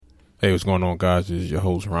Hey, what's going on, guys? This is your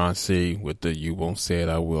host, Ron C. with the You Won't Say It,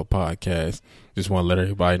 I Will podcast. Just want to let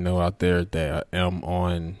everybody know out there that I am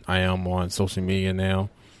on social media now,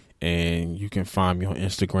 and you can find me on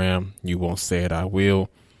Instagram, You Won't Say It, I Will.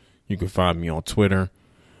 You can find me on Twitter,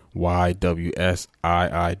 YWSIIW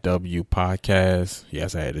podcast.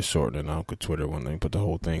 Yes, I had to shorten it because Twitter wouldn't let me put the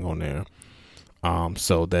whole thing on there.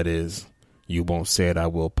 So that is You Won't Say It, I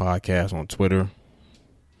Will podcast on Twitter.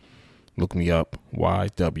 Look me up,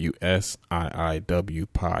 YWSIIW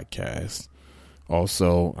podcast.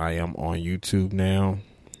 Also, I am on YouTube now.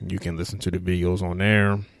 You can listen to the videos on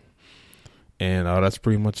there. And that's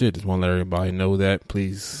pretty much it. Just want to let everybody know that.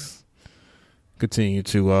 Please continue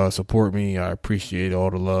to support me. I appreciate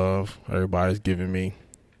all the love everybody's giving me.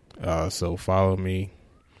 So follow me,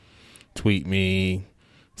 tweet me,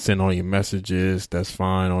 send all your messages. That's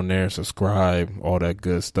fine on there. Subscribe, all that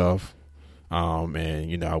good stuff.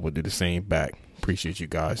 And I will do the same back. Appreciate you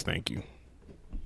guys. Thank you.